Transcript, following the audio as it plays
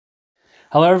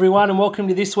Hello everyone and welcome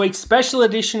to this week's special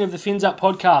edition of the Fins Up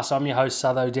podcast. I'm your host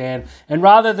Sutho Dan, and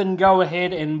rather than go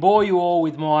ahead and bore you all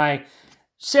with my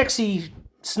sexy,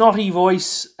 snotty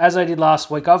voice as I did last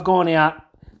week, I've gone out,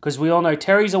 because we all know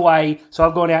Terry's away, so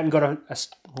I've gone out and got a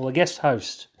guest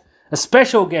host, a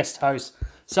special guest host.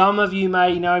 Some of you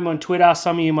may know him on Twitter,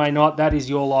 some of you may not. That is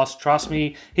your loss, trust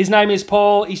me. His name is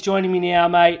Paul. He's joining me now,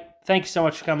 mate. Thank you so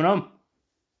much for coming on.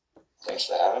 Thanks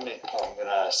for having me. I'm going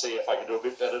to see if I can do a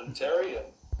bit better than Terry, and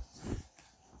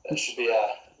that should be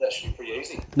pretty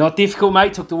easy. Not difficult,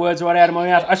 mate. Took the words right out of my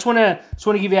mouth. I just want to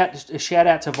give out a shout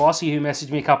out to Vossi, who messaged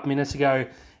me a couple minutes ago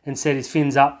and said his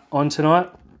Fins Up on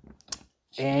tonight.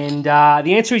 And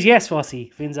the answer is yes,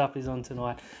 Vossi. Fins Up is on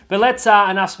tonight. But let's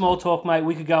enough small talk, mate.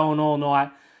 We could go on all night.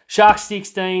 Sharks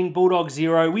 16, Bulldogs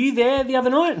 0. Were you there the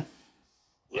other night?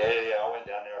 Yeah. I went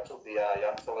down there. I took the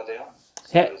young fella down.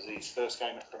 So it was his first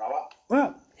game at Cronulla.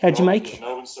 Well, how'd you make? He's a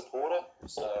Melbourne supporter,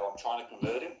 so I'm trying to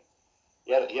convert him.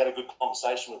 He had a good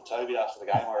conversation with Toby after the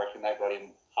game. I reckon they got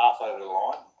him half over the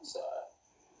line. So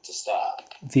to start,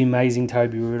 the amazing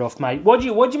Toby Rudolph, mate. What'd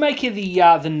you make of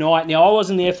the night? Now I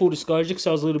wasn't there, full disclosure, because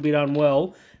I was a little bit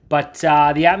unwell. But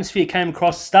the atmosphere came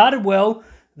across, started well,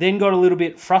 then got a little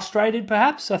bit frustrated.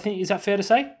 Perhaps is that fair to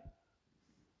say?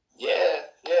 Yeah.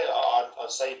 I'd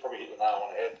say you probably hit the nail on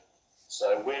the head.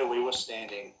 So where we were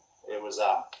standing, it was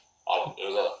a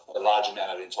large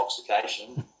amount of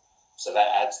intoxication. So that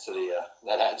adds to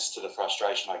the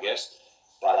frustration, I guess.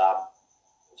 But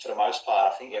for the most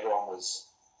part, I think everyone was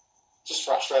just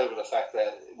frustrated with the fact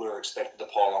that we were expected to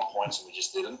pile on points and we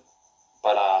just didn't.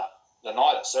 But the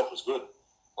night itself was good.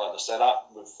 Like the setup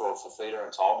for Fifita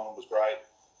and Tolman was great.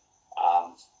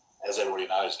 As everybody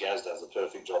knows, Gaz does a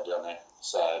perfect job down there.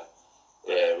 So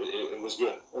yeah, it was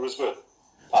good. It was good.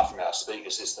 Apart from our speaker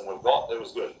system we've got, it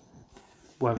was good.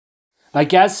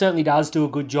 Gaz certainly does do a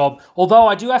good job. Although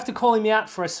I do have to call him out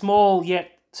for a small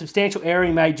yet substantial error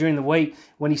he made during the week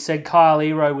when he said Kyle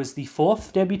Ero was the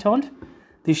 4th debutant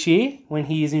this year, when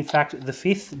he is in fact the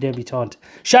 5th debutant.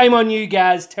 Shame on you,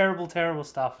 Gaz. Terrible, terrible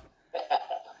stuff.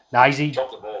 No, he's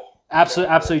Dropped the ball.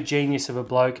 Absolute genius of a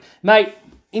bloke. Mate,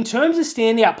 in terms of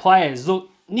standout players, look,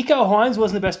 Nicho Hynes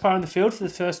wasn't the best player on the field for the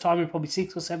first time in probably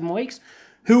 6 or 7 weeks.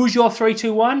 Who was your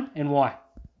 3-2-1 and why?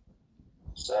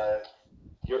 So,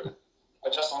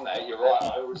 just on that, you're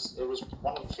right. It was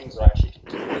one of the things I actually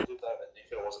concluded, though, that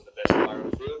Nicho wasn't the best player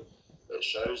on the field. But it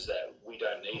shows that we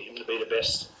don't need him to be the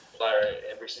best player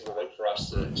every single week for us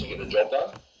to get the job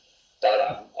done.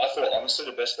 But I thought, honestly,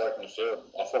 the best player on the field,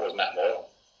 I thought was Matt Moyle.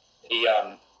 He,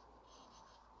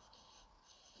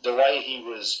 the way he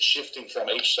was shifting from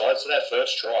each side, so that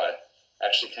first try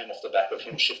actually came off the back of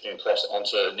him shifting across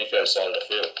onto Nicho's side of the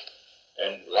field.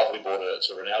 And Lovely brought it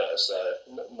to Ronaldo. So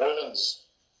Moylan's,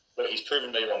 but he's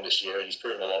proven me wrong this year, and he's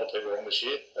proven a lot of people wrong this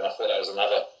year. And I thought that was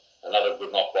another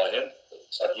good knock by him.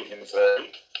 So I'd give him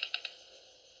 3.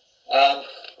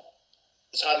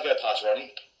 It's hard to go past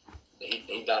Ronnie.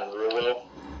 He done real well.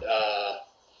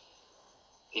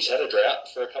 He's had a drought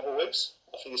for a couple of weeks.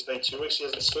 I think it's been 2 weeks he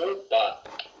hasn't scored, but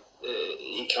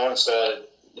he coincided.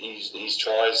 His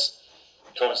tries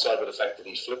coincided with the fact that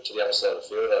he flipped to the other side of the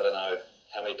field. I don't know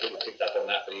how many people picked up on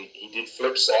that, but he did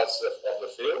flip sides of the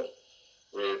field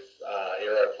with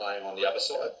Aero playing on the other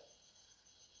side.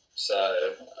 So,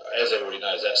 as everybody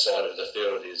knows, that side of the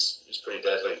field is pretty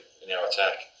deadly in our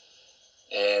attack.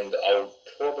 And I would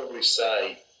probably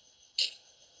say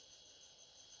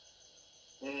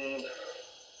maybe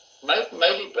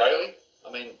Brayley. I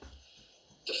mean,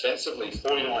 defensively,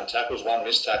 49 tackles, 1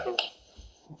 missed tackle.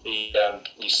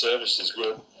 His service is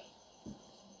good.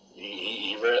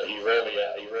 He rarely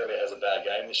has a bad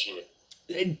game this year.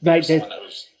 Mate, someone that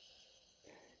was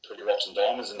pretty rocks and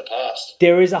diamonds in the past.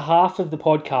 There is a half of the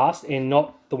podcast, and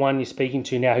not the one you're speaking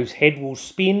to now, whose head will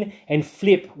spin and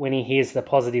flip when he hears the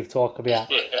positive talk about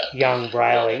young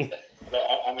Brayley. Yeah.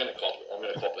 I'm going to cop it. I'm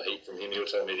going to cop the heat from him. He'll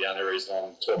tell me the only reason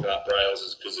I'm talking about Brails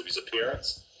is because of his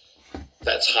appearance.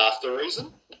 That's half the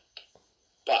reason.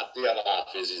 But the other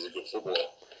half is he's a good footballer.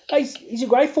 He's a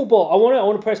great footballer. I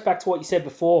want to press back to what you said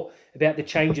before about the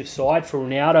change of side for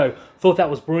Ronaldo. Thought that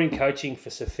was brilliant coaching for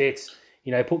Sir Fitz.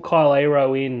 You know, put Kyle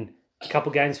Ero in a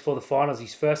couple games before the finals,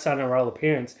 his first Sunday-roll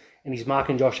appearance, and he's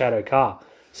marking Josh Addo-Carr.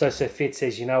 So Sir Fitz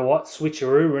says, you know what,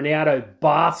 switcheroo, Ronaldo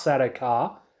baths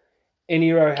Addo-Carr, and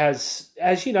Ero has,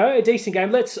 as you know, a decent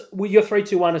game. Your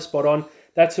 3-2-1 is spot on.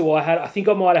 That's who I had. I think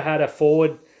I might have had a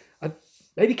forward.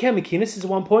 Maybe Cam McInnes is at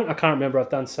one point. I can't remember. I've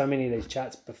done so many of these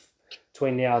chats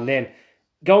between now and then.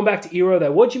 Going back to Ero,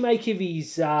 though, what'd you make of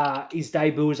his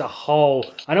debut as a whole?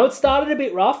 I know it started a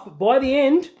bit rough, but by the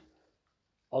end,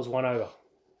 I was won over.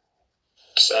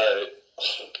 So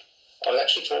I was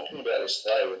actually talking about this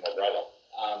today with my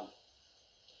brother.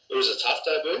 It was a tough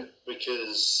debut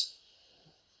because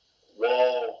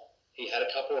while he had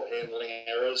a couple of handling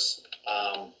errors,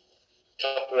 a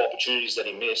couple of opportunities that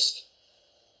he missed,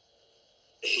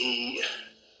 he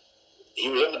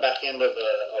was on the back end of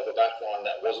a back line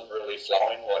that wasn't really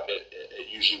flowing like it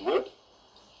usually would.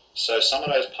 So some of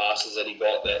those passes that he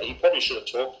got that he probably should have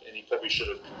took and he probably should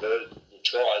have converted with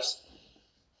tries.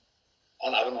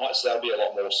 On other nights, they'll be a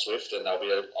lot more swift and they'll be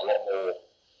a lot more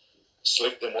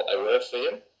slick than what they were for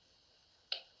him.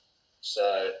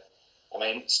 So, I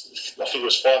mean, I think it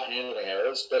was 5 handling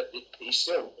errors, but he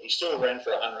still ran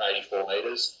for 184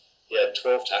 metres. He had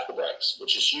 12 tackle breaks,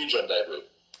 which is huge on debut.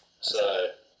 So,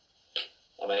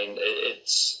 I mean,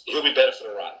 he'll be better for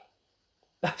the run.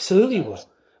 Absolutely will.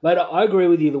 Mate, I agree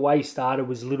with you. The way he started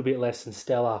was a little bit less than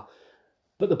stellar,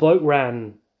 but the bloke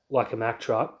ran like a Mack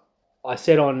truck. I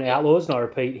said on Outlaws, and I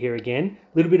repeat here again,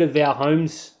 a little bit of Val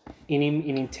Holmes in him,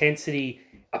 in intensity,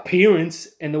 appearance,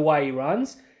 and the way he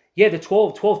runs. Yeah, the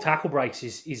 12 tackle breaks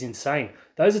is insane.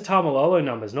 Those are Tamalolo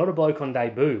numbers, not a bloke on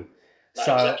debut. No,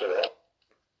 so exactly right.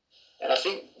 And I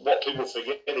think what people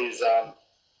forget is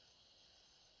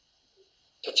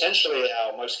potentially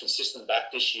our most consistent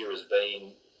back this year has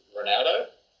been Ronaldo.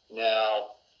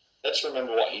 Now, let's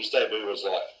remember what his debut was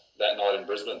like that night in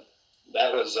Brisbane.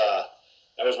 That was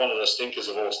one of the stinkers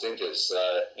of all stinkers.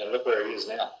 And look where he is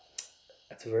now.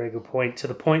 That's a very good point. To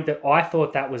the point that I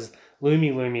thought that was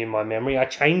Loomy in my memory. I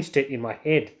changed it in my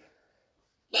head.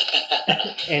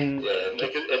 And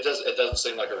it doesn't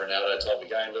seem like a Ronaldo type of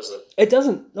game, does it? It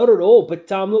doesn't, not at all.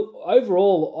 But look,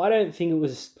 overall, I don't think it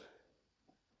was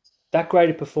that great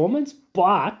a performance.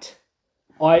 But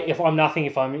if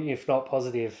not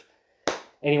positive,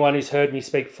 anyone who's heard me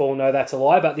speak before will know that's a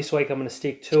lie. But this week I'm going to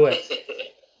stick to it.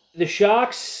 The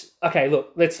Sharks. Okay,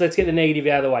 look, let's get the negative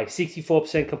out of the way.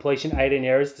 64% completion, 18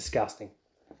 errors, disgusting.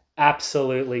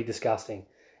 Absolutely disgusting.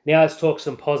 Now let's talk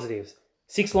some positives.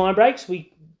 6 line breaks,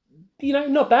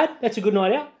 not bad. That's a good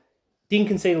night out. Didn't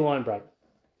concede a line break.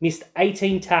 Missed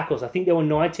 18 tackles. I think there were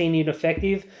 19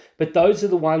 ineffective, but those are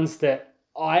the ones that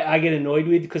I get annoyed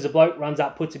with because the bloke runs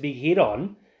up, puts a big hit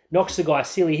on, knocks the guy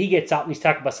silly, he gets up and he's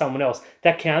tackled by someone else.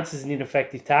 That counts as an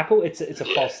ineffective tackle. It's a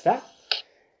false stat.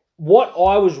 What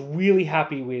I was really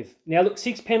happy with, now look,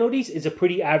 6 penalties is a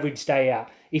pretty average day out.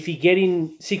 If you get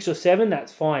in 6 or 7,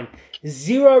 that's fine.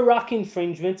 0 ruck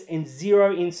infringements and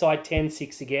 0 inside 10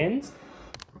 6 agains.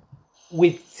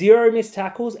 With 0 missed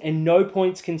tackles and no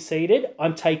points conceded,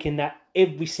 I'm taking that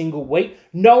every single week.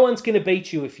 No one's going to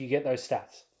beat you if you get those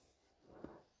stats.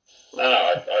 No,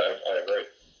 I agree.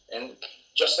 And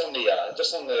just on the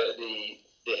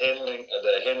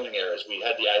handling errors, we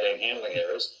had the 18 handling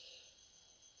errors.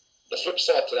 The flip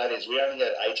side to that is we only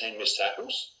had 18 missed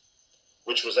tackles,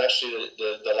 which was actually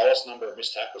the lowest number of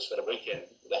missed tackles for the weekend,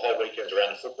 the whole weekend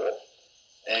around football.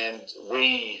 And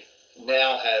we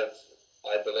now have,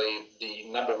 I believe, the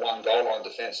number 1 goal line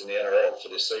defence in the NRL for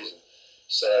this season.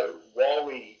 So while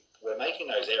we're making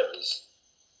those errors,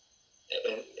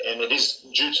 and it is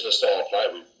due to the style of play,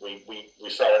 we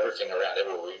throw everything around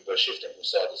everywhere. We're shifting from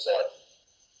side to side.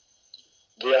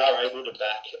 We are able to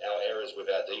back our errors with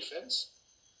our defence.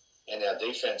 And our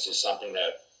defence is something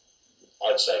that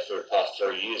I'd say for the past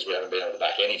 3 years we haven't been able to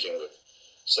back anything with.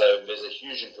 So there's a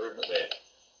huge improvement there.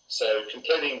 So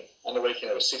completing on the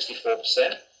weekend it was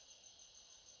 64%.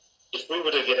 If we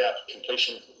were to get our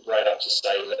completion rate up to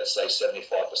let's say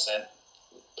 75%,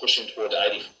 pushing toward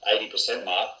the 80%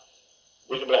 mark,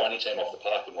 we can blow any team off the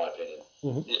park in my opinion.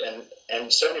 Mm-hmm. And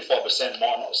 75%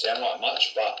 might not sound like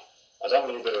much, but I've done a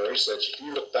little bit of research. If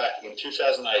you look back in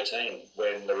 2018,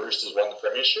 when the Roosters won the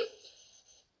premiership,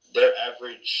 their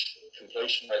average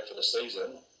completion rate for the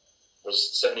season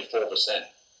was 74%.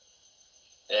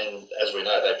 And as we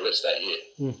know, they blitzed that year.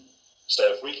 Mm.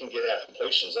 So if we can get our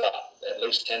completions up at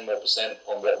least 10 more percent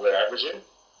on what we're averaging,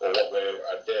 or what we're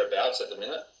thereabouts at the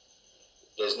minute,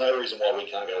 there's no reason why we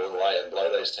can't go all the way and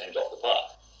blow those teams off the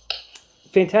park.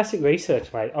 Fantastic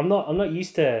research, mate. I'm not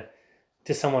used to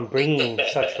someone bringing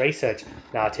such research.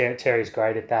 No, Terry's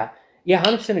great at that. Yeah,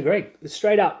 100% agree.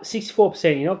 Straight up,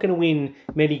 64%. You're not going to win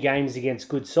many games against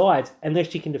good sides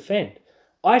unless you can defend.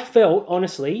 I felt,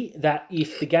 honestly, that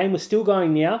if the game was still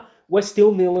going now, we're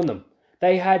still nilling them.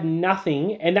 They had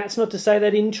nothing, and that's not to say they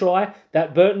didn't try.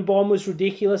 That Burton bomb was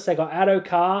ridiculous. They got Addo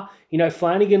Carr.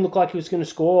 Flanagan looked like he was going to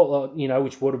score,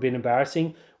 which would have been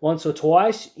embarrassing once or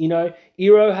twice.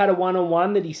 Iro had a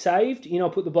one-on-one that he saved.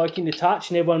 Put the bloke into touch,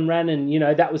 and everyone ran, and,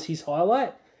 that was his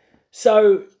highlight.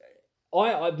 So,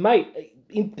 mate,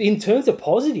 in terms of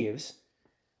positives,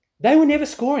 They were never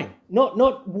scoring.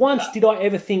 Not once did I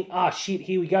ever think, shit,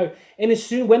 here we go. And as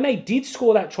soon when they did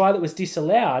score that try that was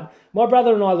disallowed, my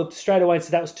brother and I looked straight away and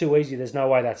said, that was too easy. There's no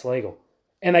way that's legal.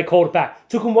 And they called it back.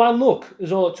 Took them one look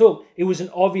is all it took. It was an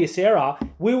obvious error.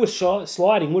 We were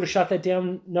sliding. Would have shut that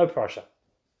down, no pressure.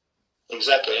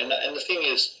 Exactly. And the thing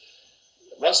is,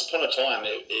 once upon a time,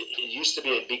 it used to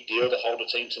be a big deal to hold a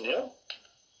team to nil.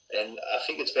 And I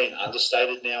think it's been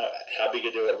understated now how big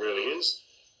a deal it really is.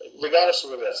 Regardless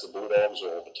of whether that's the Bulldogs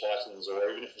or the Titans or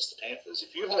even if it's the Panthers,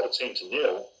 if you hold a team to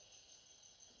nil,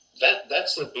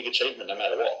 that's a big achievement no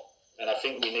matter what. And I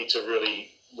think we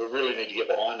really need to get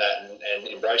behind that and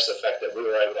embrace the fact that we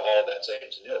were able to hold that team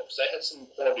to nil. Because they had some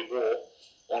quality ball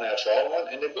on our trial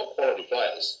line and they've got quality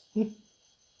players.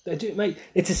 They do, mate.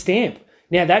 It's a stamp.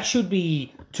 Now, that should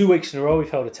be 2 weeks in a row we've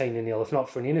held a team to nil, if not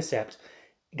for an intercept.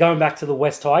 Going back to the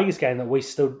West Tigers game that we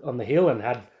stood on the hill and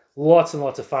had lots and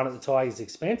lots of fun at the Tigers'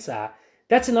 expense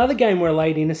that's another game where a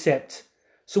late intercept.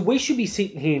 So we should be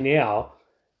sitting here now,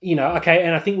 okay,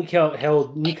 and I think we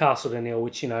held Newcastle to nil,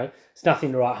 which, it's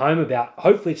nothing to write home about.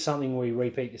 Hopefully it's something we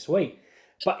repeat this week.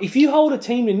 But if you hold a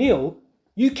team to nil,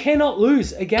 you cannot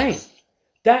lose a game.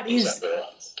 That is...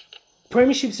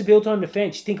 Premierships are built on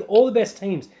defence. You think all the best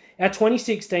teams. Our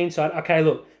 2016 side, okay,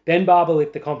 look, Ben Barber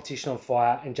lit the competition on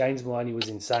fire and James Maloney was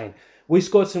insane. We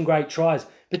scored some great tries,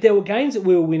 but there were games that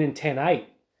we were winning 10-8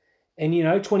 and,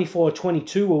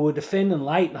 24-22 where we were defending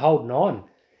late and holding on.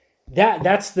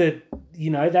 That's the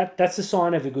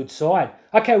sign of a good side.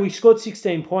 Okay, we scored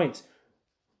 16 points.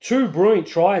 2 brilliant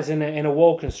tries and a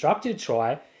well-constructed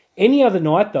try. Any other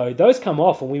night, though, those come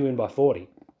off and we win by 40.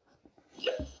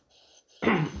 Yeah.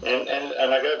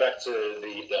 And I go back to the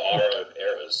Iro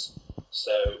errors.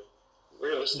 So,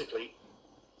 realistically,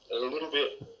 a little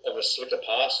bit of a slicker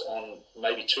pass on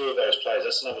maybe 2 of those plays,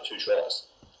 that's another 2 tries.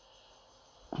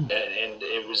 And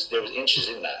there was inches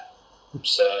in that.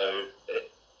 So,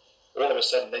 all of a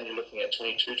sudden, then you're looking at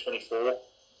 22-24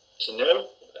 to nil,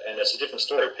 and it's a different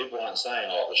story. People aren't saying,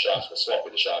 the Sharks were sloppy,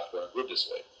 the Sharks weren't good this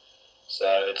week.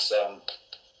 So, it's...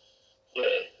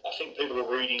 I think people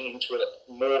are reading into it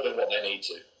more than what they need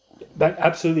to. But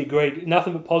absolutely agreed.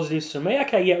 Nothing but positives from me.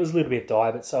 Okay, yeah, it was a little bit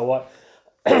dire, but so what?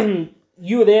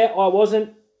 You were there, I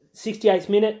wasn't. 68th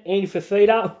minute, Andy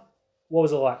Fafita. What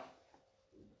was it like?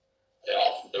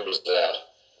 Yeah, it was loud.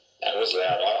 It was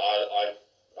loud.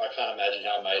 I can't imagine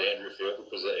how it made Andrew feel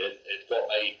because it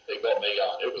got me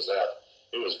going. It was loud.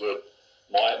 It was good.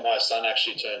 My son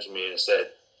actually turned to me and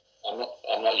said,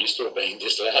 I'm not used to it being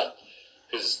this loud.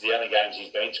 Because the only games he's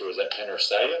been to is at Penrith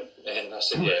Stadium. And I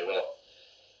said, yeah, well,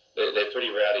 they're pretty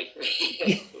rowdy.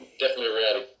 Definitely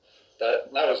rowdy.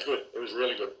 But no, it was good. It was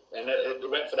really good. And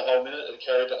it went for the whole minute. It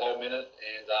carried the whole minute.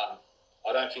 And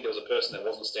I don't think there was a person that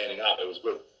wasn't standing up. It was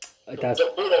good.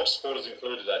 The Bulldog supporters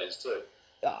included, that is, too.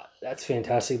 That's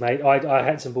fantastic, mate. I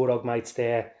had some Bulldog mates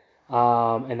there.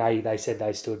 And they said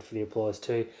they stood for the applause,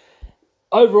 too.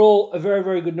 Overall, a very,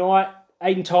 very good night.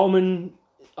 Aiden Tolman...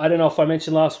 I don't know if I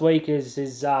mentioned last week,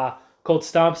 is called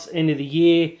Stumps, end of the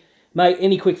year. Mate,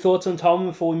 any quick thoughts on Tolman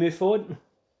before we move forward?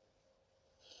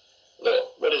 Look,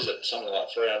 what is it? Something like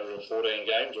 314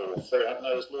 games or 300? No,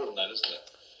 there's more than that, isn't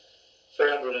it?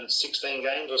 316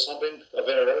 games or something of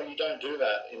NRL. You don't do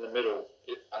that in the middle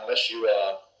unless you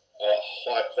are a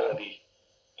high-quality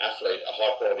athlete, a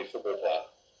high-quality football player.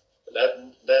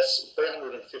 That's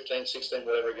 315, 16,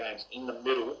 whatever games in the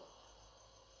middle,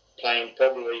 playing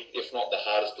probably, if not the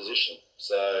hardest position.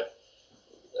 So,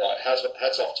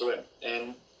 hats off to him.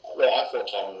 And I thought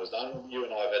Tolman was done. You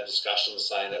and I have had discussions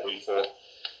saying that we thought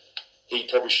he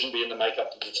probably shouldn't be in the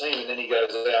makeup of the team, and then he goes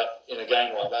out in a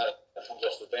game like that and comes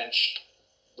off the bench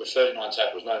with 39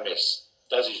 tackles, no miss,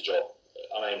 does his job.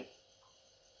 I mean,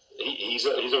 he's a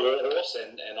workhorse,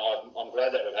 and I'm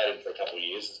glad that we've had him for a couple of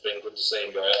years. It's been good to see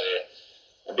him go out there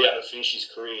and be able to finish his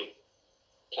career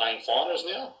playing finals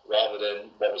now, rather than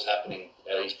what was happening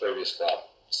at his previous club.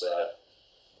 So,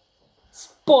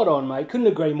 spot on, mate. Couldn't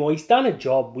agree more. He's done a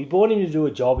job. We brought him to do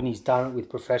a job, and he's done it with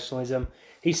professionalism.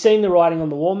 He's seen the writing on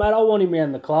the wall, mate. I want him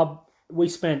around the club. We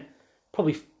spent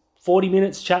probably 40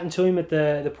 minutes chatting to him at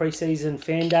the pre-season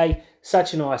fan day.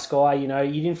 Such a nice guy, you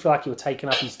didn't feel like you were taking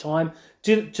up his time.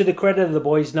 To the credit of the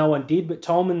boys, no one did, but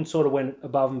Tolman sort of went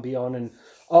above and beyond, and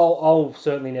I'll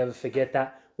certainly never forget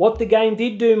that. What the game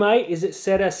did do, mate, is it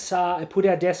set us, it put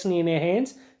our destiny in our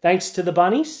hands, thanks to the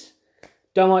Bunnies.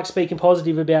 Don't like speaking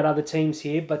positive about other teams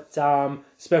here, but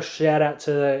special shout out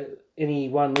to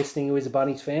anyone listening who is a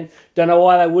Bunnies fan. Don't know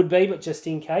why they would be, but just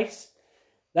in case.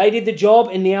 They did the job,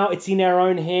 and now it's in our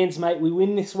own hands, mate. We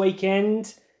win this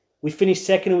weekend. We finish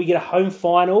second, and we get a home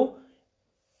final.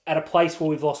 at a place where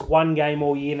we've lost one game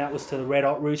all year, and that was to the Red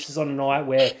Hot Roosters on a night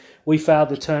where we failed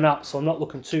to turn up. So I'm not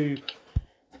looking too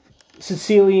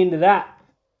sincerely into that.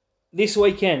 This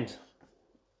weekend,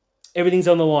 everything's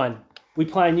on the line. We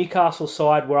play a Newcastle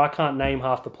side where I can't name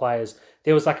half the players.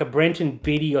 There was like a Brenton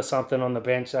Biddy or something on the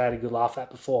bench that I had a good laugh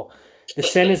at before. The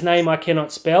centre's name I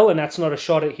cannot spell, and that's not a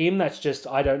shot at him. That's just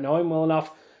I don't know him well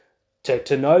enough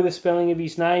to know the spelling of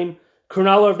his name.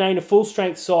 Cronulla have named a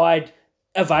full-strength side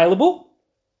available.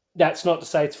 That's not to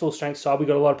say it's full-strength side. We've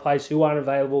got a lot of players who aren't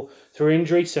available through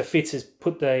injury, so Fitz has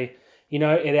put it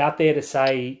out there to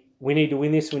say we need to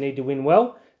win this, we need to win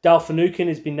well. Dale Finucane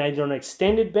has been named on an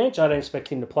extended bench. I don't expect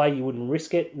him to play. You wouldn't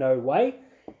risk it. No way.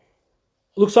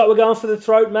 Looks like we're going for the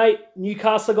throat, mate.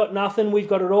 Newcastle got nothing. We've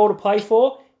got it all to play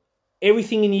for.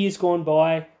 Everything in years gone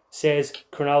by says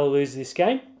Cronulla loses this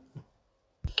game.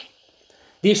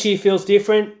 This year feels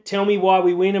different. Tell me why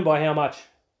we win and by how much.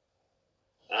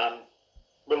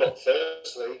 Well, look,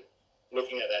 firstly,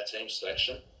 looking at that team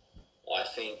selection, I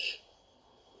think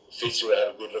Fitz will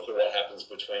have a good look at what happens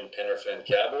between Penrith and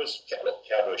Cowboys. Look,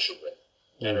 Cowboys should win.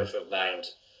 Penrith have named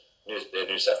their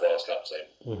New South Wales Cup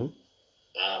team.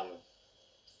 Mm-hmm.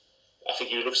 I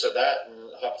think he looks at that, and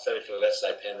hypothetically, let's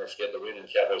say Penrith get the win and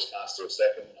Cowboys can't steal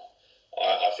second.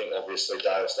 I think obviously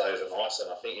Dale stays at nice,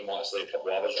 and I think you might see a couple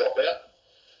of others drop out.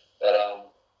 But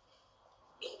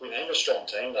we named a strong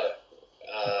team, though.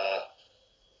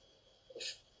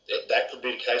 That could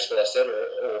be the case, what I said,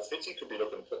 or Fitzy could be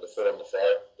looking to put the foot on the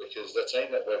throat because the team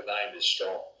that we've named is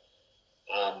strong.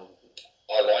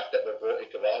 I like that we've brought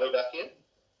Ikevalu back in.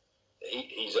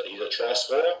 He's a try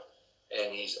scorer,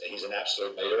 and he's an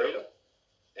absolute meter eater.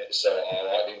 And so I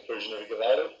like the inclusion of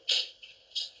Ikevalu.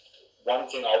 One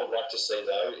thing I would like to see,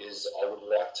 though, is I would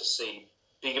like to see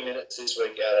bigger minutes this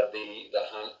week out of the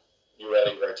Hunt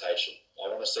Urelli rotation. I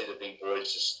want to see the big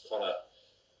boys just kind of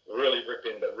really rip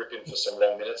in for some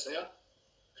long minutes now,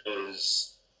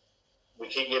 because we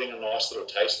keep getting a nice little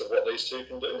taste of what these two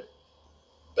can do,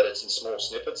 but it's in small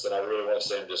snippets, and I really want to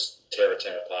see them just tear a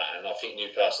team apart, and I think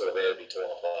Newcastle are there to be torn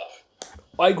apart.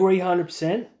 I agree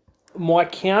 100%. My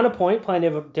counterpoint, playing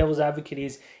devil's advocate,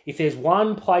 is if there's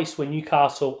one place where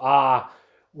Newcastle are,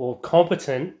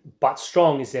 competent but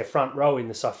strong is their front row in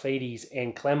the Saifidis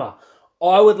and Clemmer.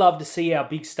 I would love to see our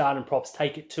big starting props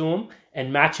take it to them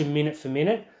and match them minute for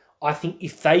minute. I think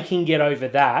if they can get over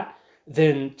that,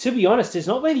 then, to be honest, there's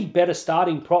not many better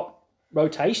starting prop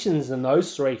rotations than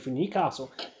those three for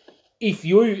Newcastle. If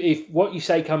what you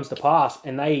say comes to pass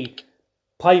and they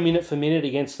play minute for minute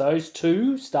against those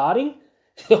two starting,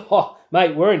 oh,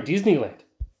 mate, we're in Disneyland.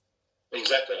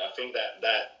 Exactly. I think that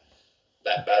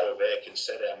battle there can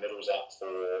set our middles up for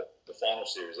the final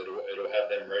series. It'll have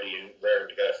them ready and raring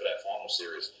to go for that final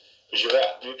series. Because you're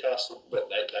right, Newcastle, they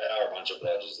are a bunch of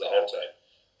bludgers, the whole team.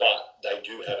 But they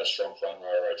do have a strong front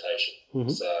row rotation. Mm-hmm.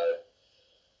 So,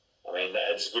 I mean,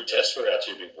 it's a good test for our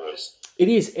two big boys. It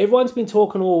is. Everyone's been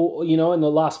talking in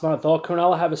the last month,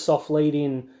 Cronulla have a soft lead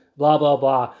in, blah, blah,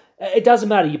 blah. It doesn't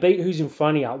matter. You beat who's in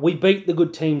front of you. We beat the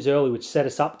good teams early, which set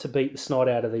us up to beat the snot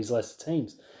out of these lesser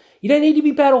teams. You don't need to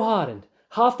be battle-hardened.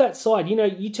 Half that side,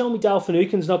 you tell me Dale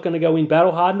Finucane's not going to go in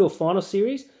battle-hardened to a final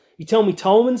series. You tell me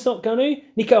Tolman's not going to.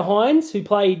 Nicho Hynes, who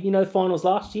played, the finals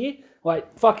last year,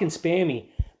 fucking spare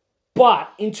me.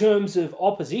 But in terms of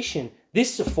opposition,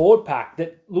 this is a forward pack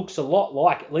that looks a lot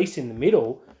like, at least in the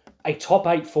middle, a top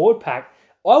 8 forward pack.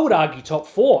 I would argue top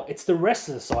 4. It's the rest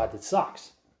of the side that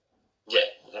sucks. Yeah,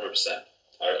 100%.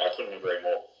 I couldn't agree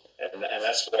more. And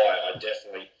that's why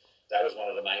that was one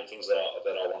of the main things that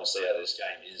I want to see out of this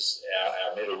game is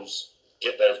our middles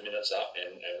get those minutes up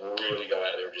and really go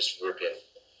out there and just rip it.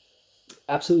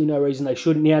 Absolutely no reason they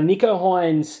shouldn't. Now, Nicho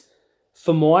Hynes,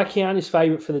 for my count, is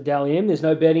favourite for the Dally M. There's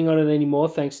no betting on it anymore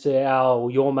thanks to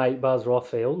your mate Buzz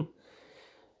Rothfield.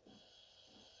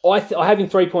 I have him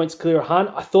 3 points clear of Hunt.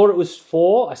 I thought it was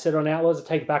 4. I said on Outlaws, I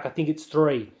take it back. I think it's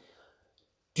 3.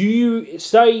 Do you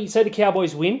say the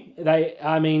Cowboys win?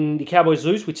 The Cowboys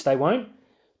lose, which they won't.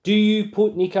 Do you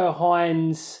put Nicho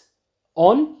Hynes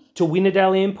on to win a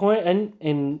Dally M point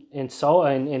and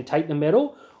take the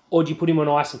medal, or do you put him on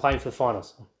ice and play him for the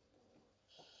finals?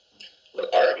 Look,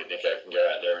 I reckon Nicho can go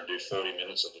out there and do 40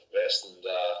 minutes of the best and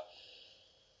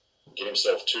get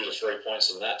himself 2 to 3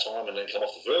 points in that time and then come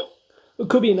off the field. It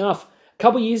could be enough. A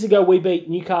couple of years ago, we beat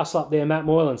Newcastle up there, Matt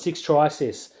Moylan, 6 try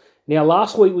assists. Now,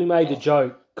 last week we made the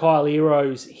joke, Kyle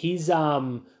Ero's, his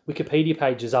Wikipedia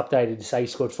page is updated to say he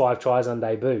scored 5 tries on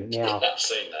debut. Now, I've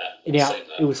seen that. Now,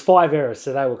 it was 5 errors,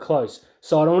 so they were close.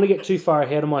 So I don't want to get too far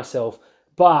ahead of myself.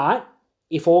 But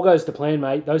if all goes to plan,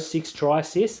 mate, those 6 try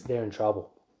assists, they're in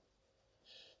trouble.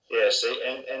 Yeah,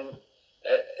 see, and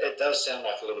It does sound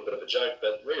like a little bit of a joke,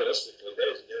 but realistically,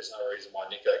 there's no reason why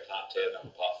Nico can't tear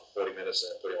them apart for 40 minutes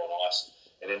and put him on ice.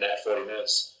 And in that 40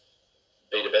 minutes,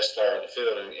 be the best player on the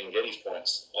field and get his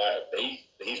points.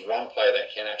 He's one player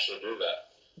that can actually do that.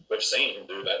 We've seen him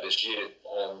do that this year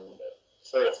on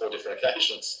 3 or 4 different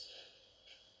occasions.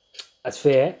 That's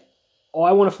fair.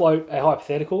 I want to float a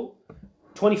hypothetical.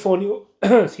 24-0,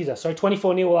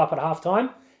 24-0 up at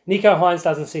halftime. Nico Hines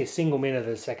doesn't see a single minute of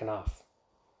the second half.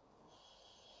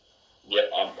 Yep,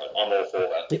 I'm all for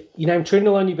that. You name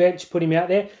Trindle on your bench, put him out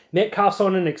there. Metcalf's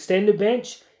on an extended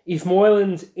bench. If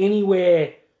Moylan's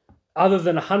anywhere other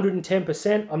than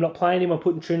 110%, I'm not playing him. I'm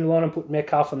putting Trindle on. I'm putting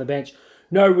Metcalf on the bench.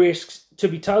 No risks. To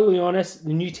be totally honest,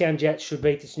 the Newtown Jets should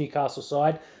beat this Newcastle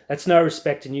side. That's no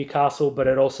respect to Newcastle, but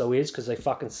it also is because they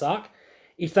fucking suck.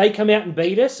 If they come out and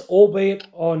beat us, albeit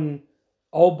on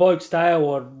Old Blokes Day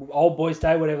or Old Boys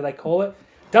Day, whatever they call it,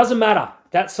 doesn't matter.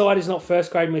 That side is not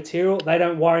first-grade material. They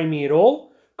don't worry me at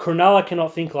all. Cronulla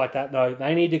cannot think like that, though.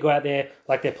 They need to go out there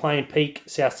like they're playing peak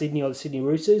South Sydney or the Sydney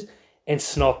Roosters and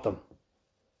snot them.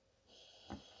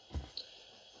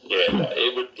 Yeah,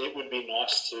 it would be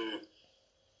nice to...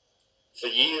 For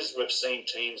years, we've seen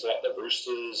teams like the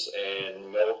Roosters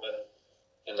and Melbourne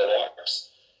and the likes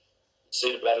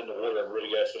see the blood in the water and really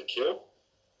go for the kill.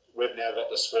 We've now got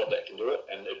the squad that can do it,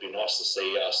 and it'd be nice to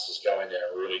see us just go in there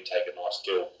and really take a nice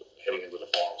kill heading into the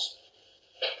finals.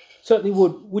 Certainly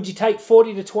would. Would you take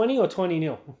 40-20 or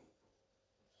 20-0?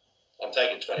 I'm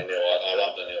taking 20-0. I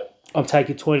love the nil. I'm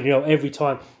taking 20-0 every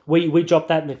time. We dropped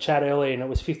that in the chat earlier, and it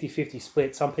was 50-50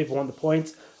 split. Some people want the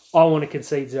points. I want to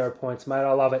concede 0 points, mate.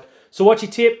 I love it. So what's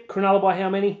your tip? Cronulla by how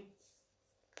many?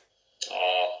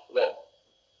 Look,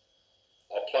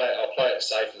 I'll play it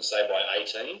safe and say by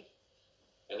 18.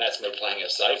 And that's me playing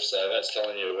it safe, so that's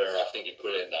telling you where I think it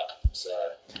could end up. So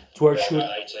it's where it should.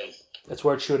 18. That's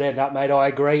where it should end up, mate. I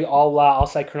agree. I'll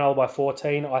say Cronulla by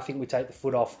 14. I think we take the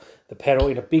foot off the pedal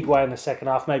in a big way in the second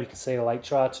half. Maybe concede a late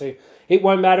try too. It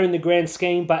won't matter in the grand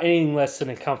scheme, but anything less than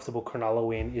a comfortable Cronulla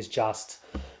win is just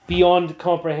beyond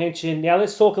comprehension. Now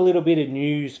let's talk a little bit of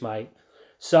news, mate.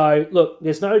 So look,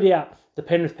 there's no doubt the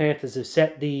Penrith Panthers have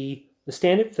set the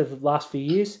standard for the last few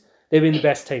years. They've been the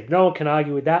best team. No one can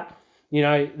argue with that. You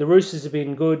know, the Roosters have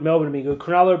been good, Melbourne have been good,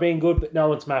 Cronulla have been good, but no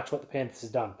one's matched what the Panthers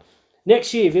have done.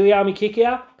 Next year, Viliami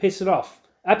Kikau, pissing off.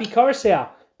 Api Coruscant,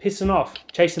 pissing off.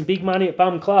 Chasing big money at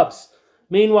bum clubs.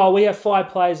 Meanwhile, we have 5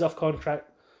 players off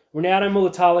contract. Ronaldo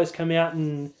Mulatalo's come out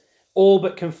and all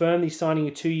but confirmed he's signing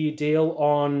a 2-year deal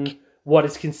on what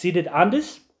is considered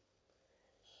unders.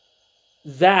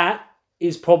 That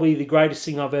is probably the greatest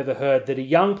thing I've ever heard, that a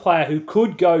young player who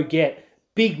could go get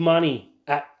big money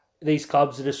at these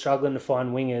clubs that are struggling to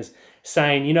find wingers,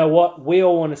 saying, you know what, we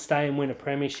all want to stay and win a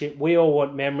premiership. We all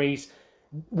want memories.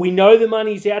 We know the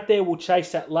money's out there. We'll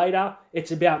chase that later.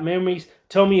 It's about memories.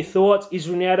 Tell me your thoughts. Is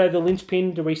Ronaldo the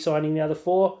linchpin to re-signing the other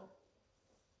 4?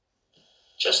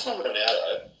 Just on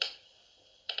Ronaldo,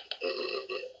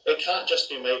 it can't just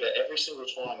be me that every single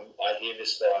time I hear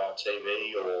this guy on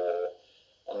TV or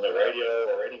on the radio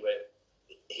or anywhere,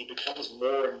 he becomes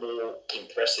more and more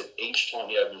impressive each time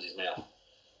he opens his mouth.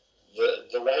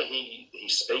 The way he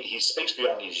speaks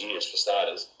beyond his years for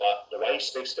starters, but the way he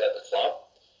speaks about the club,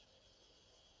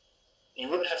 you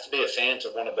wouldn't have to be a fan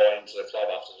to want to buy into the club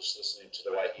after just listening to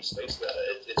the way he speaks about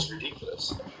it. It's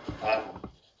ridiculous.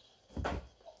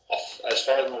 As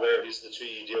far as I'm aware, it is the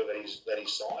 2-year deal that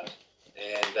he's signed,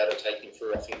 and that'll take him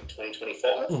through, I think,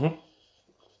 2025. Mm-hmm.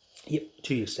 Yep,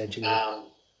 2-year extension.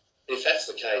 If that's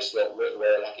the case, well,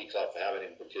 we're a lucky club for having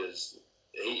him, because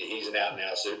he's an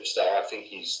out-and-out superstar. I think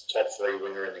he's top 3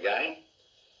 winger in the game.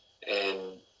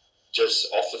 And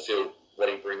just off the field, what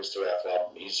he brings to our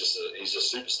club, he's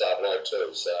a superstar bloke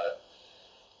too. So,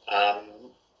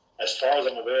 as far as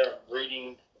I'm aware,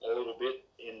 reading a little bit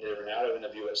in the Ronaldo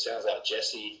interview, it sounds like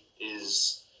Jesse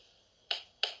is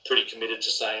pretty committed to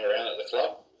staying around at the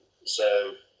club.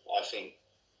 So, I think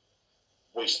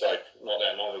we spoke not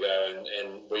that long ago,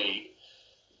 and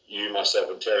you, myself,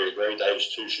 and Terry agree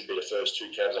those 2 should be the first 2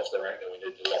 cabs off the rank that we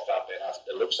need to lock up, and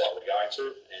it looks like we're going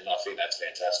to, and I think that's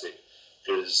fantastic,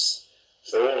 because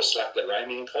for all the slack that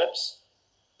Raymond cops,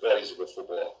 God, he's a good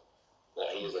footballer.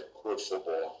 Like, he is a good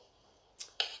footballer.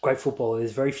 Great footballer.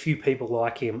 There's very few people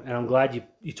like him, and I'm glad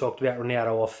you talked about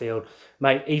Ronaldo off field.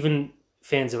 Mate, even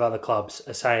fans of other clubs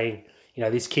are saying, you know,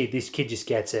 this kid just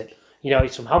gets it. You know,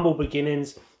 he's from humble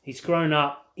beginnings. He's grown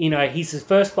up. You know, he's the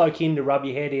first bloke in to rub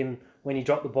your head in when you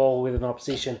drop the ball with an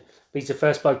opposition. But he's the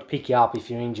first bloke to pick you up if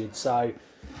you're injured. So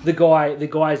the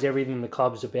guy is everything the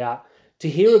club's about. To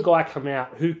hear a guy come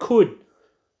out who could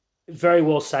very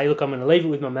well say, look, I'm going to leave it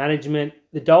with my management.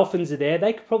 The Dolphins are there.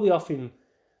 They could probably offer him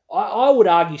I would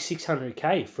argue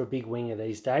 600k for a big winger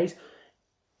these days.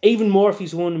 Even more if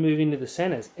he's willing to move into the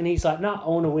centres. And he's like, no, I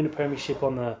want to win a premiership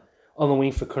on the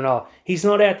wing for Cronulla. He's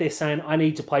not out there saying, I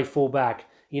need to play fullback.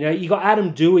 You know, you got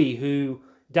Adam Dewey, who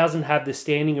doesn't have the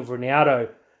standing of Ronaldo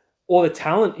or the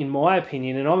talent, in my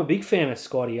opinion. And I'm a big fan of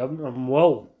Scotty. I'm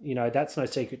well, you know, that's no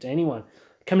secret to anyone.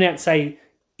 Coming out and say,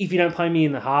 if you don't play me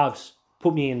in the halves,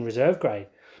 put me in reserve grade.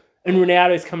 And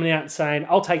Ronaldo's coming out and saying,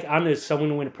 I'll take unders so I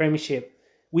want to win a premiership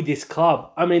with this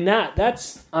club. I mean,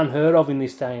 that's unheard of in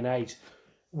this day and age.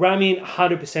 Rami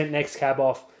 100% next cab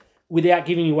off without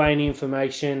giving you away any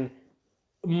information.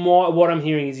 What I'm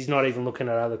hearing is he's not even looking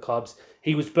at other clubs.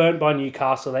 He was burnt by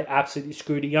Newcastle. They absolutely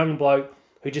screwed a young bloke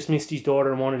who just missed his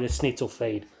daughter and wanted a schnitzel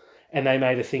feed. And they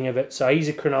made a thing of it. So he's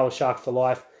a Cronulla Shark for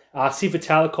life. Sifa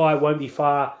Talakai won't be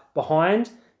far behind.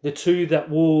 The two that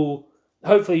will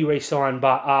hopefully re-sign,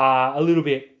 but a little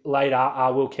bit later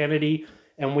are Will Kennedy.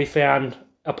 And we found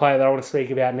a player that I want to speak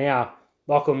about now,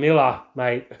 Lachlan Miller,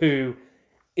 mate, who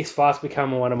is fast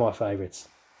becoming one of my favourites.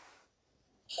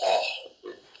 Oh,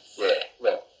 yeah.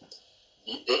 Well,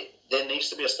 there needs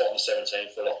to be a spot in the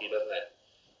 17 for Lockie, doesn't there?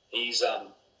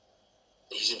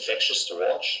 He's infectious to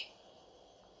watch.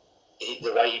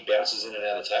 The way he bounces in and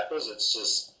out of tackles, it's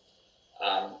just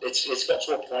it's got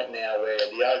to a point now where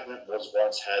the argument was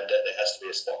once had that there has to be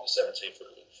a spot in the 17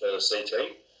 for CT,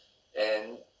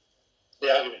 and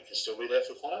the argument can still be there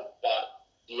for Connor, but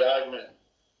the argument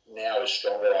now is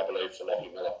stronger, I believe, for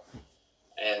Lockie Miller.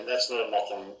 And that's not a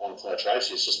knock on Connor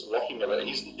Tracy. It's just Lockie Miller.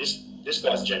 This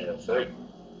guy's genuine freak.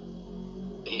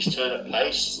 His turn of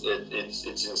pace, it's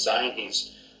insane.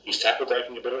 His tackle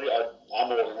breaking ability. I'm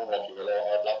all in on Lockie Miller.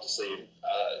 I'd love to see him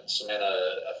cement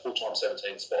a full-time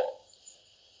 17 spot.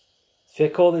 Fair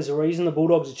call. There's a reason the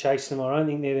Bulldogs are chasing him. I don't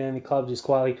think they're the only clubs as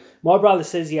quietly. My brother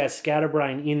says he has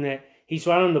scatterbrain in that he's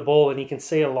running the ball and he can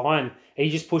see a line. And he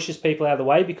just pushes people out of the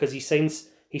way because he sees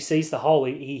the hole.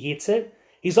 He hits it.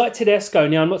 He's like Tedesco.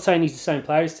 Now, I'm not saying he's the same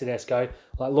player as Tedesco.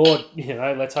 Like, Lord,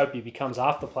 let's hope he becomes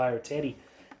half the player of Teddy.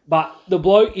 But the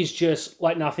bloke is just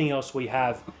like nothing else we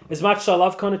have. As much as I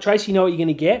love Connor Tracy, you know what you're going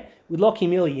to get. With Lockie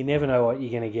Miller, you never know what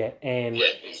you're going to get. And yeah,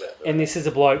 exactly. And this is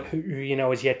a bloke who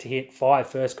has yet to hit 5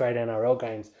 first-grade NRL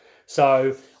games.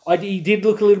 So he did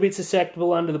look a little bit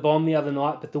susceptible under the bomb the other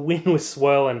night, but the wind was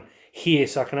swirling here,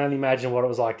 so I can only imagine what it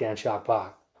was like down Shark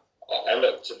Park. And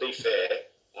look, to be fair,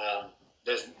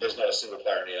 there's not a single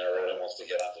player in the NRL that wants to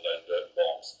get under those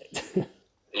Burton bombs.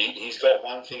 He's got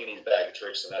one thing in his bag of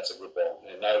tricks, and that's a good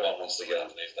bomb. And no one wants to get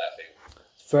underneath that thing.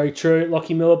 Very true.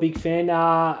 Lockie Miller, big fan.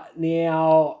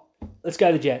 Now, let's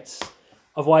go to the Jets.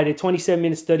 I've waited 27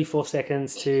 minutes, 34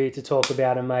 seconds to talk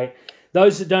about him, mate.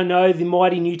 Those that don't know, the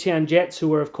mighty Newtown Jets, who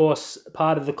were, of course,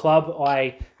 part of the club,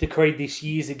 I decreed this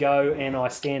years ago, and I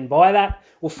stand by that.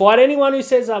 We'll fight anyone who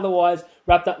says otherwise.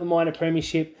 Wrapped up the minor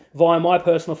premiership via my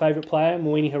personal favourite player,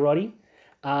 Moini Hiroti,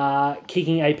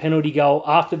 kicking a penalty goal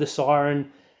after the siren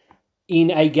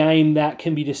in a game that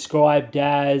can be described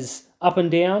as up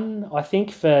and down, I think,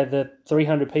 for the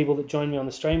 300 people that joined me on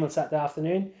the stream on Saturday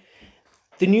afternoon.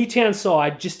 The Newtown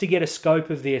side, just to get a scope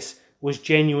of this, was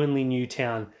genuinely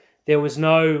Newtown. There was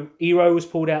no... Ero was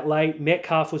pulled out late.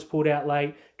 Metcalf was pulled out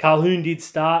late. Calhoun did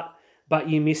start, but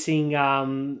you're missing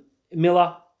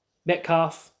Miller,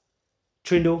 Metcalf,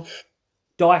 Trindle,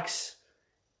 Dykes.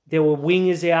 There were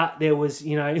wingers out. There was,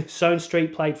 Soane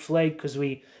Street played Flegg because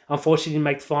we unfortunately didn't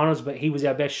make the finals, but he was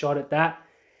our best shot at that.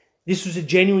 This was a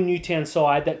genuine Newtown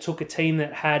side that took a team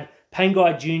that had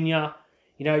Pangai Jr.,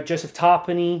 Joseph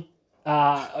Tarpany,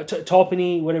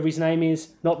 whatever his name is,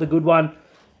 not the good one.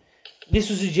 This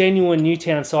was a genuine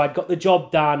Newtown side, got the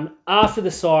job done after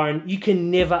the siren. You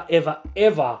can never, ever,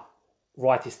 ever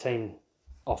write this team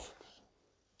off.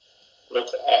 Look,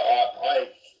 I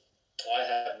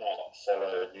have not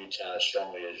followed Newtown as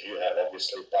strongly as you have,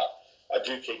 obviously, but I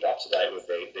do keep up to date with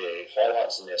their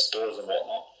highlights and their scores and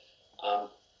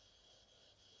whatnot.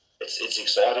 It's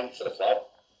exciting for the club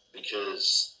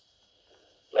because,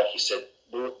 like you said,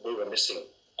 we were missing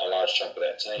a large chunk of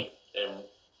that team, and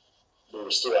we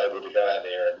were still able to go out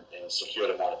there and secure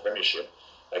the minor premiership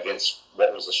against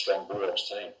what was a strong Bulldogs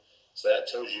team. So that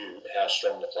tells you how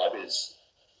strong the club is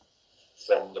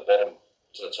from the bottom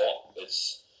to the top.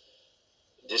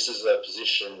 This is a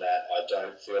position that I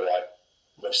don't feel like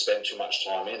we've spent too much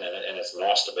time in, and it's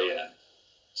nice to be in it.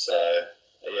 So,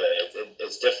 yeah,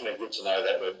 it's definitely good to know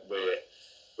that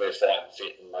we're fighting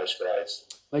fit in most grades.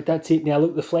 Like, that's it. Now,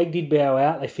 look, the Flag did bow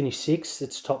out. They finished 6th.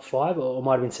 It's top 5, or it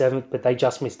might have been 7th, but they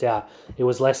just missed out. It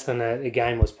was less than a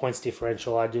game. It was points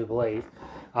differential, I do believe.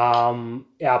 Our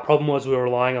problem was we were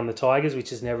relying on the Tigers,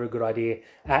 which is never a good idea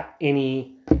at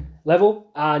any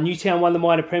level. Newtown won the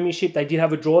minor premiership. They did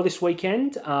have a draw this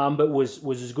weekend, but was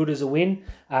as good as a win.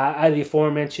 Out of the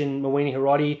aforementioned Mawini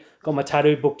Hiroti, got my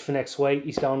tattoo booked for next week.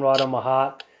 He's going right on my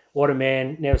heart. What a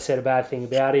man. Never said a bad thing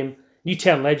about him.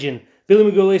 Newtown legend. Billy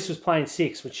Magoulias was playing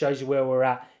 6, which shows you where we're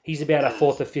at. He's about a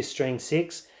 4th or 5th string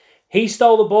 6. He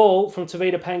stole the ball from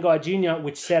Tavita Pangai Jr.,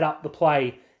 which set up the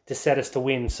play to set us to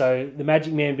win. So the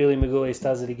magic man, Billy Magoulias,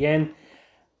 does it again.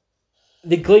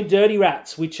 The Glebe Dirty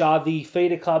Rats, which are the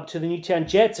feeder club to the Newtown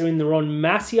Jets, are in the Ron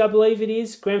Massey, I believe it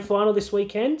is, grand final this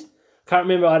weekend. Can't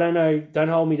remember, I don't know, don't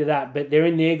hold me to that, but they're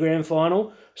in their grand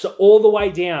final. So all the way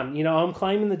down, I'm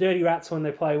claiming the Dirty Rats when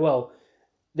they play well,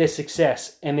 their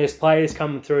success, and there's players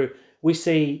coming through. We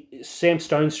see Sam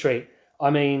Stone Street.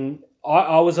 I mean,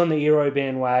 I was on the Eero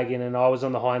bandwagon and I was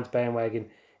on the Hines bandwagon.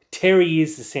 Terry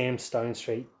is the Sam Stone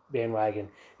Street bandwagon.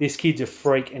 This kid's a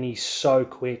freak and he's so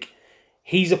quick.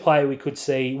 He's a player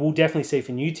we'll definitely see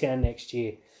for Newtown next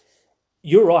year.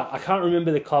 You're right. I can't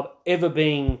remember the club ever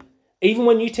being, even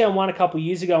when Newtown won a couple of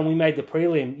years ago and we made the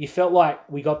prelim, you felt like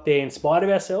we got there in spite of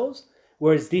ourselves.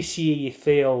 Whereas this year you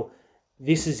feel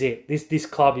this is it. This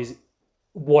club is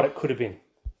what it could have been.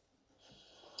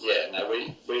 Yeah, no,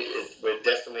 we're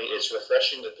definitely, it's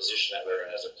refreshing the position that we're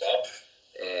in as a club,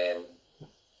 and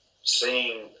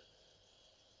seeing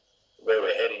where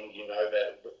we're heading,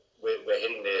 that we're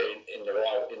heading there in the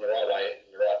right way, in the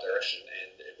right direction, and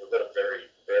we've got a very,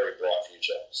 very bright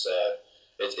future. So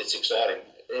it's exciting.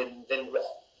 And then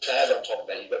to add on top of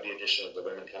that, you've got the addition of the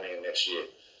women coming in next year.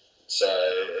 So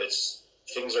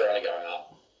things are only going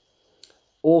up.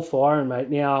 All firing,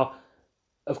 mate. Now,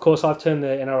 of course, I've turned the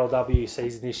NRLW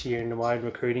season this year into my own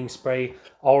recruiting spree.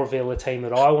 I'll reveal a team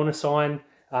that I want to sign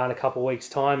in a couple of weeks'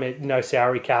 time. No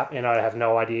salary cap, and I have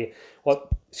no idea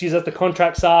what the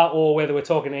contracts are or whether we're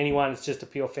talking to anyone. It's just a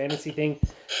pure fantasy thing.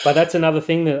 But that's another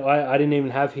thing that I didn't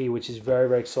even have here, which is very,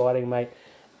 very exciting, mate.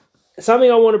 Something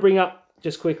I want to bring up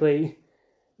just quickly.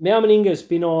 Mal Meninga's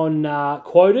been on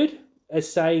quoted as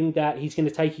saying that he's going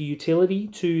to take a utility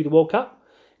to the World Cup.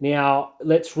 Now,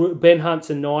 Ben Hunt's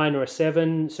a 9 or a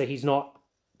 7, so he's not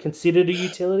considered a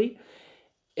utility.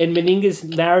 And Meninga's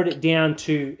narrowed it down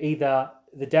to either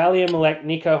the Dalian Malek,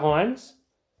 Nico Hines,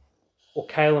 or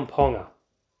Kalen Ponga.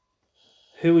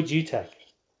 Who would you take?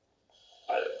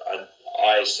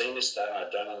 I've seen this day and I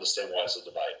don't understand why it's a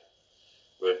debate.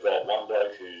 We've got one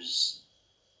bloke who's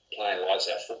playing lights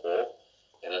out football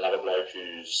and another bloke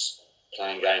who's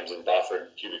playing games in bathroom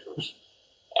cubicles.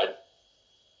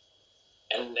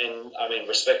 And I mean,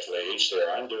 respectfully, each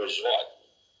their own, do as you like.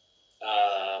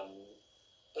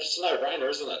 But it's a no-brainer,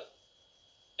 isn't it?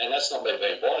 And that's not me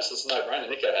being biased, it's a no-brainer.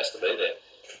 Nico has to be there.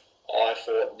 I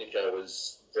thought Nico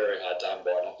was very hard done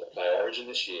by not to play Origin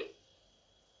this year.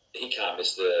 He can't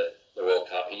miss the World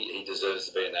Cup. He deserves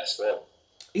to be in that squad.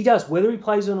 He does. Whether he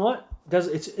plays or not,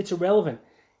 it's irrelevant.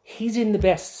 He's in the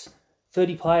best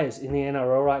 30 players in the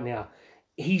NRL right now.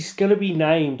 He's going to be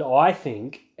named, I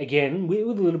think, again,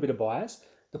 with a little bit of bias,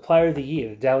 the Player of the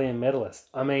Year, the Dalian medalist.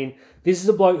 I mean, this is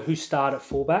a bloke who started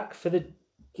fullback for the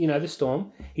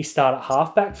Storm. He started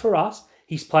halfback for us.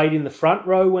 He's played in the front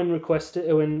row when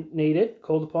needed,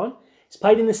 called upon. He's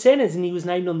played in the centres and he was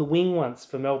named on the wing once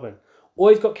for Melbourne.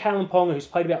 Or you've got Kalen Ponga, who's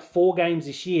played about 4 games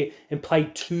this year and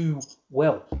played 2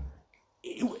 well.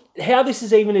 How this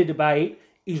is even a debate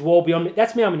is well beyond me.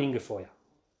 That's Mal Meninga for you.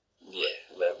 Yeah,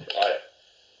 look,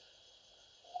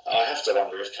 I have to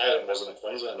wonder if Kalen wasn't a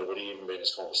Queenslander, would he even be in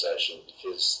this conversation?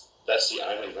 Because that's the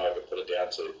only thing I could put it down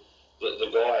to. The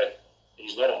guy,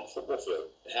 he's not on the football field.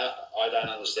 I don't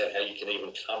understand how you can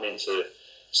even come into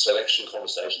selection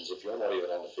conversations if you're not even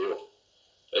on the field.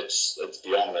 It's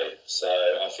beyond me. So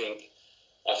I think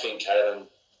Kalen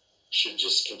should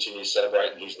just continue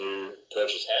celebrating his new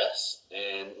purchased house,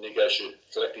 and Nico should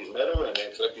collect his medal and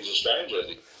then collect his Australian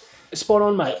jersey. Spot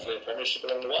on, mate. Hopefully a premiership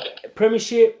along the way.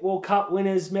 Premiership, World Cup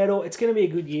winners, medal. It's going to be a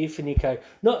good year for Nico.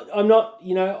 Mate,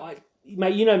 you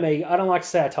know me. I don't like to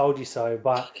say I told you so,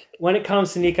 but when it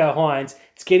comes to Nico Hines,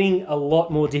 it's getting a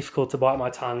lot more difficult to bite my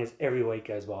tongue as every week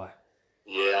goes by.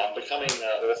 Yeah, I'm becoming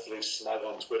awfully smug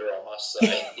on Twitter, I must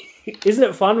say. Isn't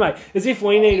it fun, mate? As if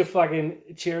we need a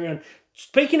fucking cherry on.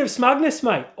 Speaking of smugness,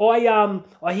 mate,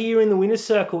 I hear in the winner's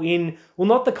circle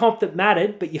not the comp that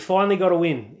mattered, but you finally got a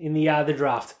win in the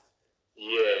draft.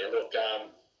 Yeah, look, I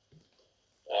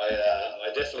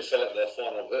definitely fell at the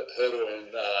final hurdle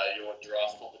in your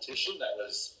draft competition. That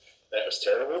was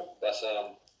terrible, but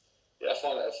I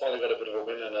finally got a bit of a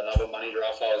win in another money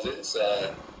draft I was in.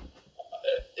 So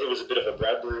it was a bit of a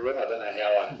Bradbury win. I don't know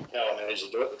how I managed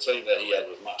to do it. The team that he had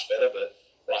was much better, but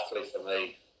luckily for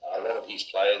me, a lot of his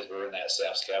players were in that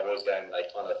South Cowboys game. And they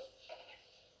kind of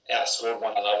outscored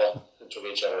one another and took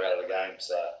each other out of the game.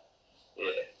 So, yeah,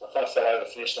 I kind of fell over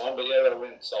the finish line, but yeah, got a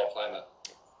win, so I'll claim it.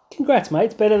 Congrats, mate.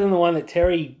 It's better than the one that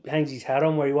Terry hangs his hat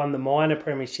on where he won the minor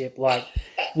premiership,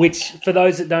 which, for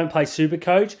those that don't play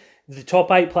Supercoach, the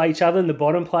top 8 play each other and the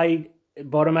bottom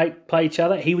 8 play each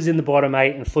other. He was in the bottom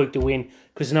 8 and fluked a win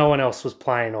because no one else was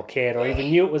playing or cared or even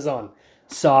knew it was on.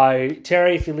 So,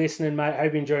 Terry, if you're listening, mate,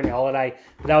 hope you're enjoying your holiday.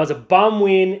 But that was a bum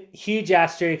win, huge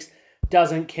asterisk,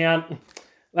 doesn't count.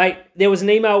 Mate, there was an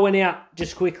email went out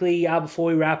just quickly before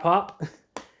we wrap up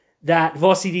that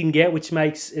Vossi didn't get, which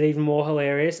makes it even more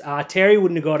hilarious. Terry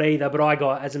wouldn't have got either, but I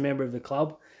got as a member of the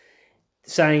club,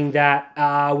 saying that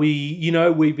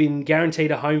we've been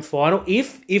guaranteed a home final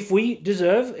if we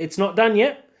deserve. It's not done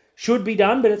yet. Should be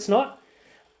done, but it's not.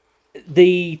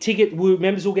 The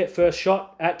members will get first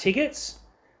shot at tickets,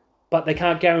 but they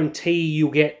can't guarantee you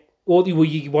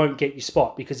won't get your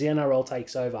spot because the NRL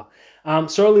takes over.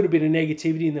 Saw a little bit of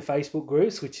negativity in the Facebook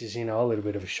groups, which is, a little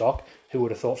bit of a shock. Who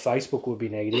would have thought Facebook would be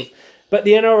negative? But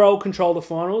the NRL control the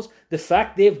finals. The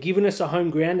fact they've given us a home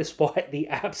ground despite the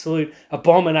absolute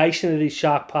abomination that is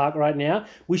Shark Park right now,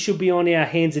 we should be on our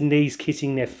hands and knees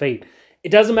kissing their feet. It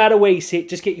doesn't matter where you sit,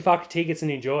 just get your fucking tickets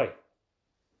and enjoy.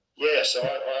 Yeah, so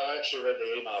I actually read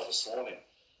the email this morning,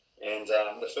 and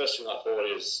the first thing I thought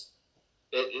is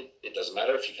it doesn't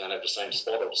matter if you can't have the same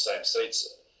spot or the same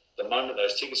seats. The moment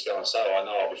those tickets go on sale, I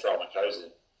know I'll be throwing my codes in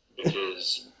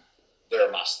because they're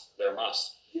a must. They're a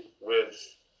must. We've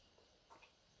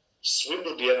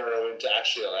swindled the NRL into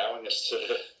actually allowing us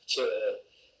to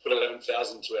put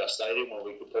 11,000 to our stadium when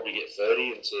we could probably get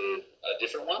 30 into a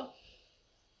different one.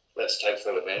 Let's take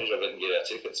full advantage of it and get our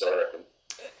tickets, I reckon.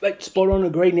 Like, spot on,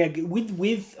 agreed. Now,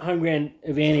 with home ground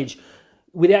advantage,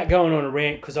 without going on a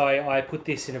rant, because I put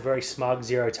this in a very smug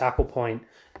Zero Tackle point,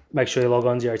 make sure you log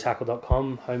on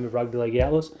zerotackle.com, home of Rugby League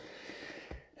Outlaws.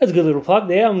 That's a good little plug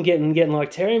there. I'm getting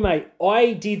like Terry, mate.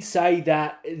 I did say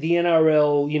that the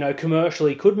NRL,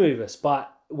 commercially could move us,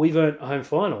 but we've earned a home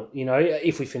final.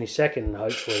 If we finish second,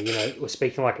 hopefully, we're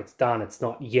speaking like it's done. It's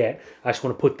not yet. I just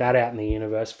want to put that out in the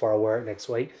universe before I wear it next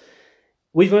week.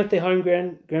 We've earned the home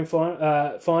grand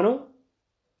final.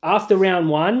 After round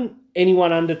 1,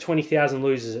 anyone under 20,000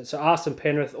 loses it. So Arsenal,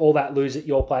 Penrith, all that lose it.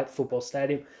 You'll play at the football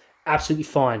stadium. Absolutely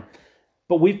fine.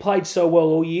 But we've played so well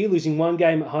all year, losing one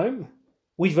game at home.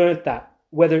 We've earned that.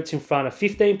 Whether it's in front of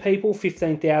 15 people,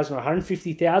 15,000 or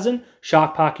 150,000,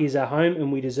 Shark Park is our home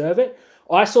and we deserve it.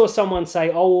 I saw someone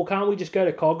say, can't we just go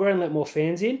to Cogra and let more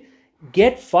fans in?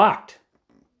 Get fucked.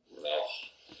 Oh,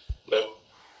 look,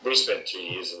 we spent 2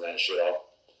 years in that shithole.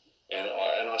 And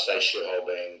I say shithole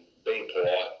being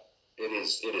polite. It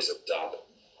is a dump.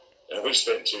 And we've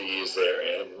spent 2 years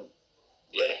there and,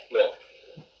 yeah, look,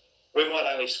 we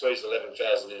might only squeeze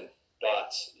 11,000 in,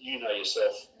 but you know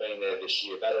yourself, being there this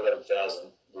year, that 11,000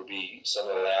 will be some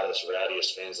of the loudest,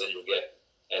 rowdiest fans that you'll get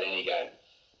at any game.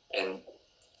 And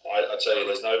I tell you,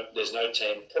 there's no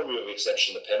team, probably with the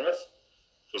exception of Penrith,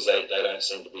 because they don't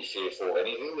seem to be fearful of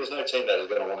anything. There's no team that is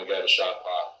going to want to go to Shark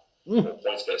Park or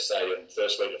PointsBet Stadium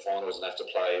first week of finals and have to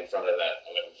play in front of that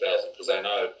 11,000 because they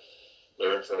know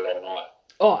they're in for a long night.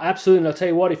 Oh, absolutely. And I'll tell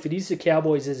you what, if it is the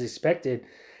Cowboys as expected,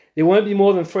 there won't be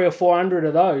more than 300 or 400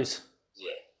 of those.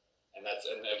 Yeah, and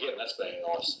that's being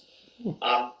nice.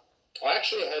 I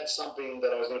actually had something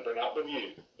that I was going to bring up with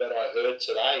you that I heard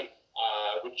today,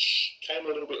 which came a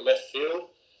little bit left field,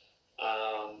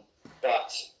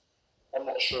 but I'm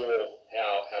not sure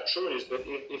how true it is. But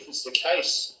if it's the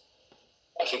case,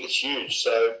 I think it's huge.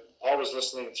 So I was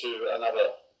listening to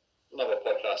another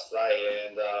podcast today,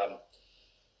 and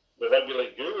the Rugby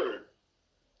League Guru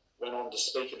went on to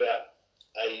speak about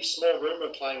a small rumour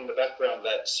playing in the background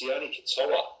that Sione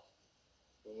Katoa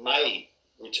may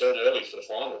return early for the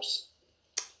finals.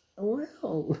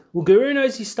 Well, Guru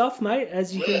knows his stuff, mate,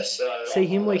 as you can see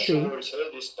him weekly. I'm not sure who's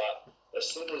heard this, but as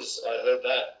soon as I heard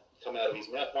that come out of his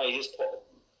mouth, my ears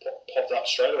popped up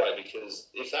straight away because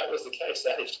if that was the case,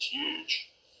 that is huge.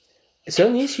 It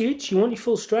certainly is huge. You want your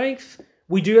full strength.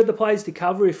 We do have the players to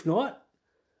cover if not.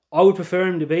 I would prefer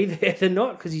him to be there than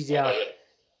not because he's our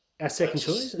second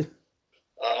choice.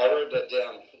 I wrote that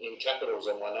down in capitals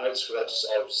on my notes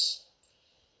because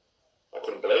I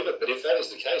couldn't believe it. But if that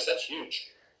is the case, that's huge.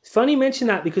 It's funny you mention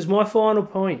that because my final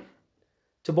point,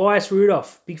 Tobias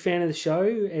Rudolph, big fan of the show,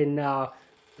 and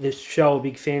the show are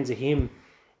big fans of him.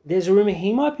 There's a rumour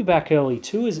he might be back early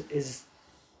too, as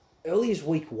early as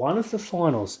week 1 of the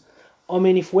finals. I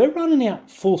mean, if we're running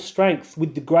out full strength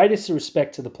with the greatest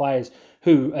respect to the players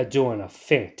who are doing a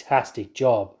fantastic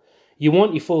job, you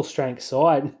want your full strength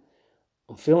side.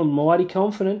 I'm feeling mighty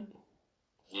confident.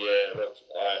 Yeah, look,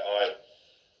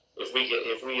 if we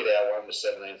get our 1 to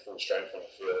 17 full strength on the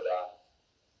field,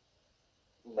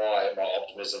 my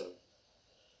optimism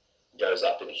goes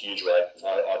up in a huge way.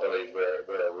 I believe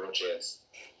we're a real chance.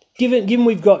 Given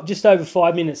we've got just over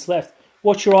 5 minutes left,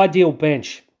 what's your ideal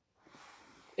bench?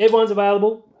 Everyone's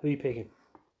available. Who are you picking?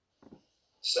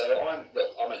 So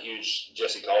I'm a huge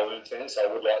Jesse Colburn fan, so I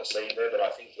would like to see him there, but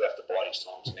I think he'll have to bide his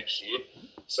time to next year.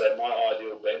 So my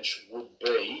ideal bench would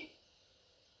be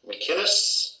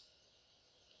McInnes,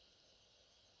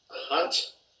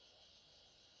 Hunt,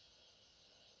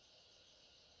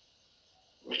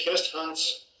 Fafita,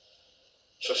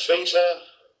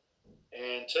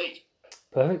 and Teague.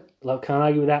 Perfect. Can't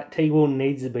argue with that. Teague Walton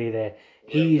needs to be there.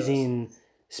 He is in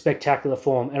spectacular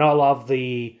form, and I love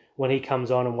when he comes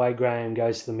on and Wade Graham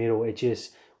goes to the middle. It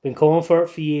just been calling for it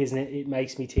for years, and it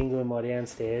makes me tingle in my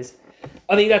downstairs.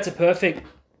 I think that's a perfect.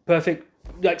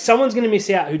 Like, someone's going to miss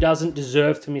out who doesn't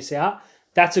deserve to miss out.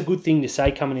 That's a good thing to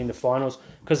say coming into finals,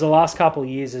 because the last couple of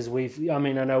years, I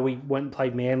know we went and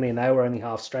played Manly and they were only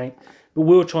half strength, but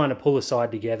we were trying to pull a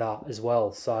side together as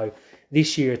well. So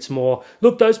this year it's more,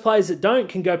 look, those players that don't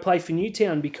can go play for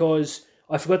Newtown, because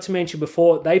I forgot to mention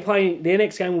before, their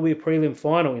next game will be a prelim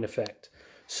final in effect.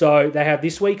 So they have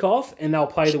this week off and they'll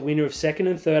play the winner of second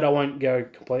and third. I won't go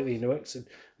completely into it, so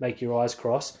make your eyes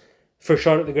cross, for a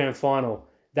shot at the grand final.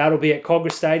 That'll be at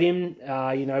Cogra Stadium,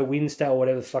 Wednesday or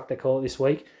whatever the fuck they call it this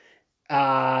week.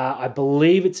 I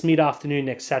believe it's mid-afternoon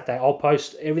next Saturday. I'll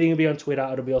post, everything will be on Twitter.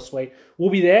 It'll be all sweet. We'll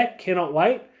be there. Cannot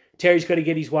wait. Terry's got to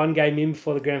get his one game in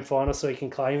before the grand final so he can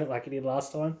claim it like he did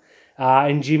last time.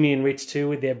 And Jimmy and Rich too,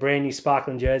 with their brand new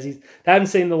sparkling jerseys. They haven't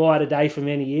seen the light of day for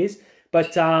many years.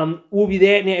 But we'll be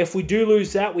there. Now, if we do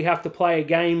lose that, we have to play a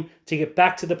game to get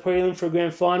back to the prelim for a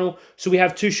grand final. So we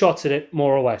have 2 shots at it,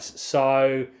 more or less.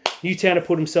 So Newtown have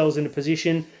put themselves in a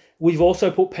position. We've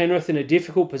also put Penrith in a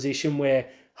difficult position where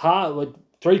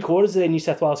 3/4 of their New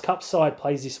South Wales Cup side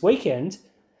plays this weekend,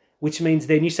 which means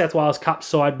their New South Wales Cup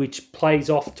side, which plays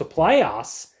off to play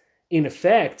us, in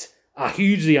effect, are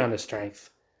hugely under strength.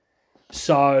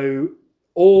 So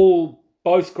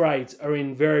both grades are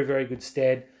in very, very good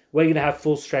stead. We're going to have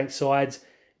full strength sides.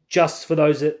 Just for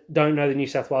those that don't know the New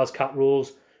South Wales Cup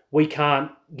rules, we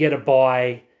can't get a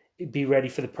bye, be ready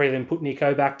for the prelim, put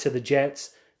Nico back to the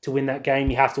Jets to win that game.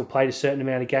 You have to have played a certain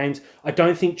amount of games. I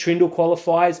don't think Trindle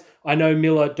qualifies. I know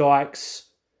Miller, Dykes,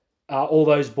 all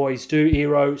those boys do,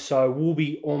 Eero, so we'll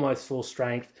be almost full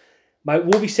strength. Mate,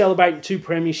 we'll be celebrating 2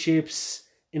 premierships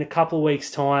in a couple of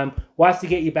weeks' time. We'll have to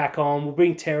get you back on. We'll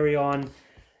bring Terry on.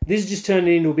 This has just turned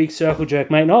into a big circle jerk,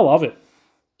 mate, and I love it.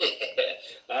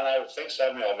 No, thanks for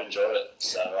having me. I've enjoyed it.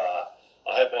 So I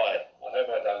hope I've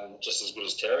done just as good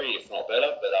as Terry, if not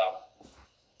better. But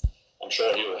I'm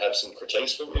sure he will have some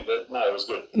critiques for me. But no, it was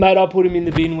good. Mate, I'll put him in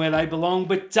the bin where they belong.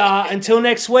 But until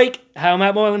next week, hail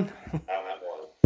Matt Moylan.